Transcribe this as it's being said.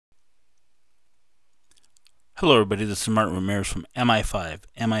Hello everybody, this is Martin Ramirez from MI5.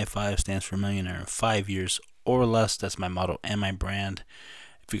 MI5 stands for Millionaire in 5 years or less. That's my motto and my brand.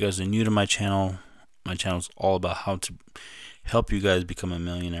 If you guys are new to my channel is all about how to help you guys become a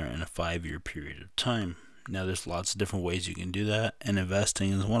millionaire in a 5-year period of time. Now there's lots of different ways you can do that, and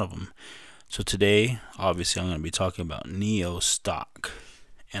investing is one of them. So today, obviously, I'm going to be talking about NIO stock,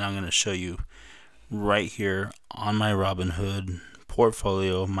 and I'm going to show you right here on my Robinhood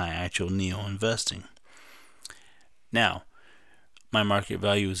portfolio my actual NIO investing. Now, my market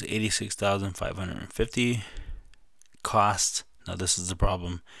value is $86,550. Cost, now this is the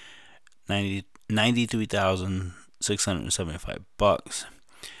problem, $93,675.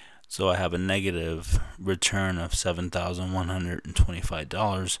 So I have a negative return of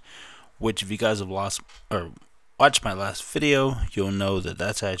 $7,125, which if you guys have watched my last video, you'll know that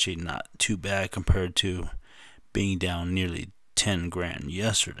that's actually not too bad compared to being down nearly 10 grand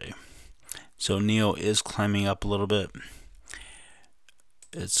yesterday. So NIO is climbing up a little bit.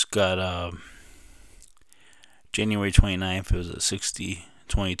 It's got January 29th, it was at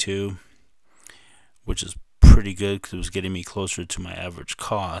 60.22, which is pretty good because it was getting me closer to my average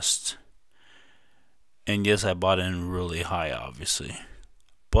cost. And yes, I bought in really high, obviously,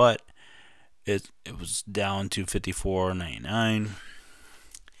 but it was down to 54.99.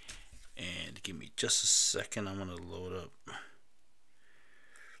 And give me just a second, I'm gonna load up.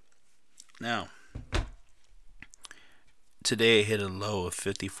 Now, today I hit a low of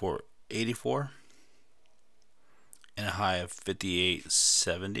 54.84 and a high of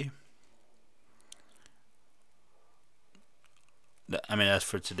 58.70. I mean, that's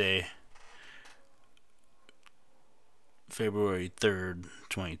for today, February 3rd,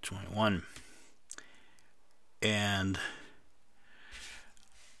 2021. And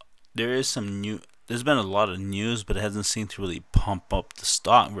there's been a lot of news, but it hasn't seemed to really pump up the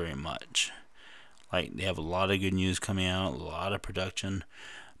stock very much. Like, they have a lot of good news coming out, a lot of production,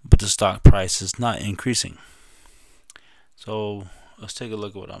 but the stock price is not increasing. So let's take a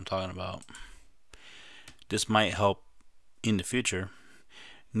look at what I'm talking about. This might help in the future.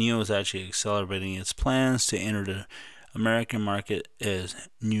 NIO is actually accelerating its plans to enter the American market as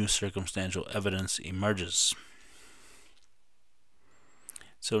new circumstantial evidence emerges.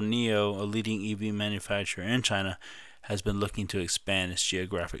 So NIO, a leading EV manufacturer in China, has been looking to expand its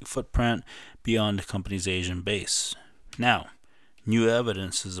geographic footprint beyond the company's Asian base. Now, new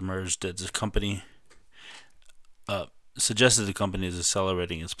evidence has emerged that the company suggested the company is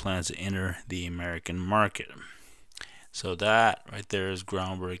accelerating its plans to enter the American market. So that right there is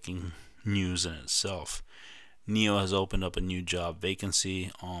groundbreaking news in itself. NIO has opened up a new job vacancy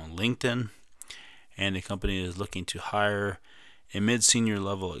on LinkedIn, and the company is looking to hire a mid-senior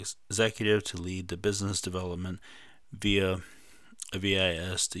level executive to lead the business development via a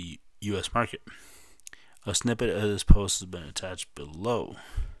VIS the U.S. market. A snippet of this post has been attached below.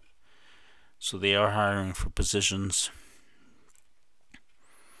 So they are hiring for positions,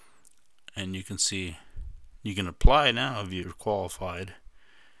 and you can see you can apply now if you're qualified.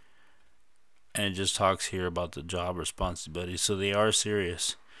 And it just talks here about the job responsibilities. So they are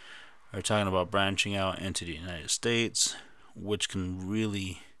serious. They're talking about branching out into the United States, which can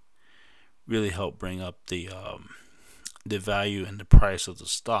really help bring up the value and the price of the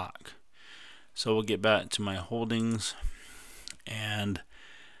stock. So we'll get back to my holdings, and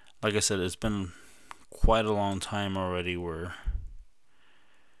like I said, it's been quite a long time already where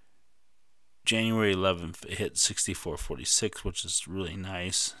January 11th it hit 64.46, which is really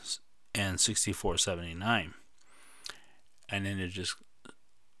nice, and 64.79, and then it just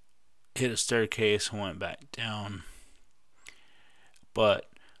hit a staircase and went back down. But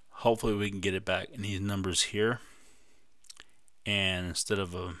hopefully we can get it back in these numbers here, and instead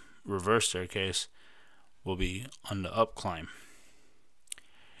of a reverse staircase, we'll be on the up climb,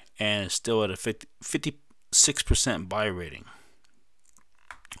 and it's still at a 56% buy rating,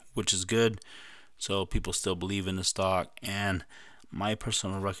 which is good. So people still believe in the stock. And my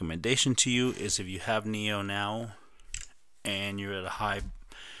personal recommendation to you is, if you have NIO now and you're at a high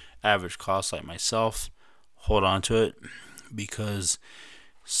average cost like myself, hold on to it, because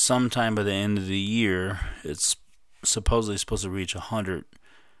sometime by the end of the year it's supposedly supposed to reach $100.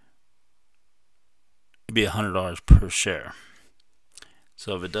 It'd be $100 per share.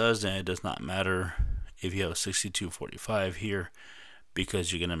 So if it does, then it does not matter if you have a 62.45 here,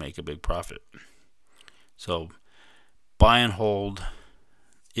 because you're going to make a big profit. So buy and hold.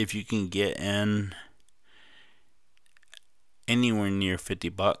 If you can get in anywhere near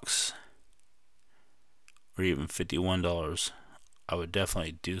 $50 or even $51, I would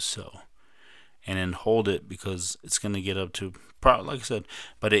definitely do so. and then hold it, because it's going to get up to, like I said,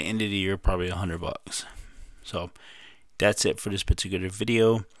 by the end of the year, probably $100. So that's it for this particular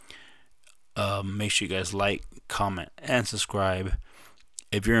video. Make sure you guys like, comment, and subscribe.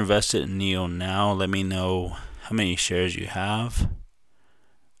 If you're invested in NIO now, let me know how many shares you have.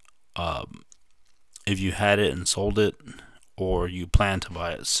 If you had it and sold it, or you plan to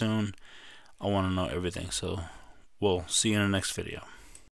buy it soon. I want to know everything. So we'll see you in the next video.